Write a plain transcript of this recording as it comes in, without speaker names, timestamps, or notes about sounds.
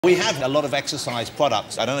We have a lot of exercise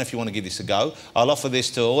products. I don't know if you want to give this a go. I'll offer this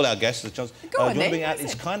to all our guests. Go on,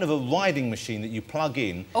 It's kind of a riding machine that you plug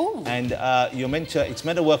in, oh. and it's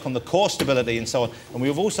meant to work on the core stability and so on. And we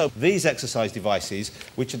have also these exercise devices,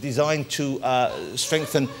 which are designed to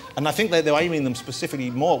strengthen, and I think they're aiming them specifically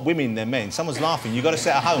more at women than men. Someone's laughing. You've got to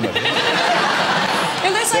sit at home. It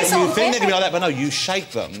looks like salt you and think pepper. they're going to be like that, but no, you shake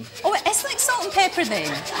them. Oh, it's like salt and pepper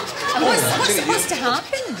then. And what's supposed to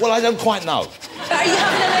happen? Well, I don't quite know. But are you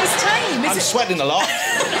having a nice time? I'm sweating a lot.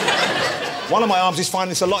 One of my arms is finding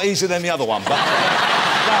this a lot easier than the other one, but... No.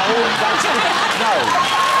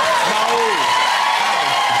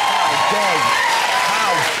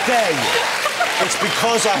 How dare you? It's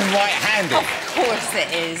because I'm right-handed. Of course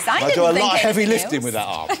it is. I do a lot of heavy lifting with that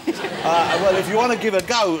arm. Well, if you want to give it a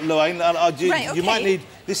go, Lorraine, you might need...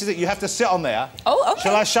 This is it. You have to sit on there. Oh, OK.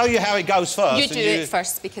 Shall I show you how it goes first? You do it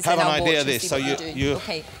first, because have then an I'll idea watch of this. So you...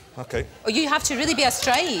 OK. OK. Oh, you have to really be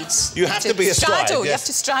astride. You have to be astride, straddle. yes. You have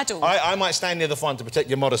to straddle. I might stand near the front to protect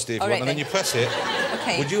your modesty if you want, and then you press it.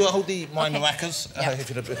 OK. Would you hold my maracas, Yeah.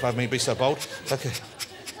 if I may be so bold? OK.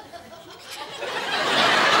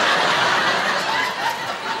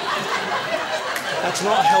 That's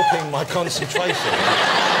not helping my concentration.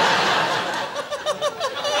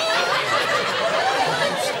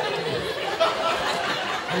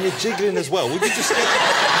 And you're jiggling as well. Would you just cut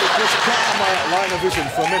out my line of vision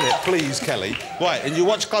for a minute, please, Kelly? Right, and you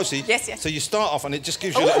watch closely. Yes, yes. So you start off and it just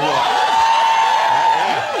gives you a little...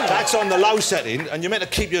 Yeah. That's on the low setting, and you're meant to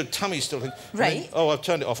keep your tummy still. Right. Then, I've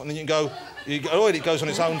turned it off, and then you can go... it goes on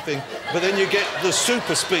its own thing. But then you get the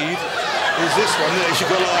super speed, is this one. As you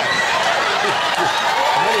go like that.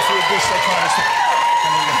 And then if you're this, they kind of...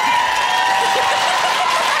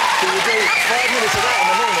 So you do 5 minutes of that in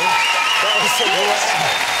the morning. That was something like that.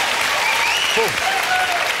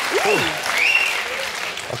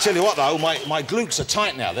 I'll tell you what, though, my glutes are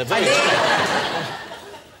tight now. They're very tight.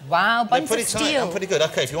 Wow, buns pretty of tight. steel. I'm pretty good.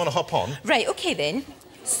 OK, if you want to hop on. Right, OK, then.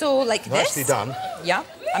 So, like this. Nicely done. Yeah,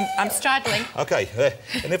 I'm straddling. OK,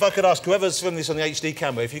 and if I could ask whoever's filmed this on the HD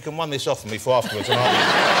camera, if you can run this off me for afterwards, and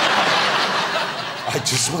I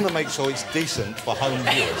just want to make sure it's decent for home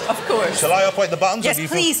viewers. Of course. Shall I operate the buttons? Yes,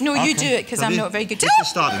 please. No, you do it, because I'm not very good. This is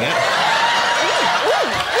starting, yeah?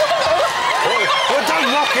 Well,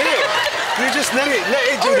 don't rock it. You just let it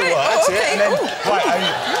do the work. That's it. And then,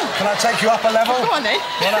 can I take you up a level? Go on, then.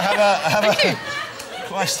 Want to have a...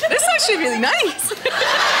 Christ. This is actually really nice.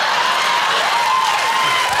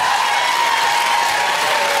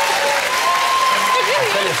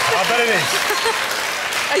 I bet it is.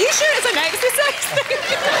 Are you sure it's an exercise thing?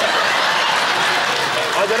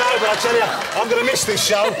 I don't know, but I tell you, I'm going to miss this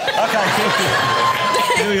show. OK.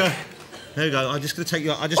 Here we go. There we go. I'm just going to take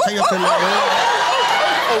you up. I'll just take you up to the level.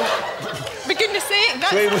 For goodness sake,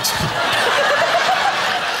 that's...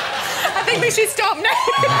 I think we should stop now.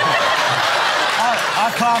 I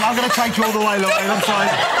can't. I'm going to take you all the way, Lorraine. I'm sorry.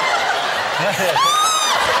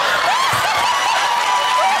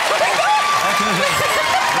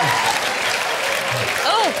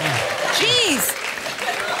 Oh, jeez.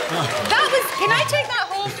 That was... Can I take that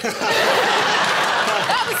home?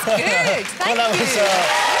 That was good. Thank you.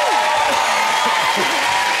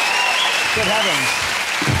 Good heavens.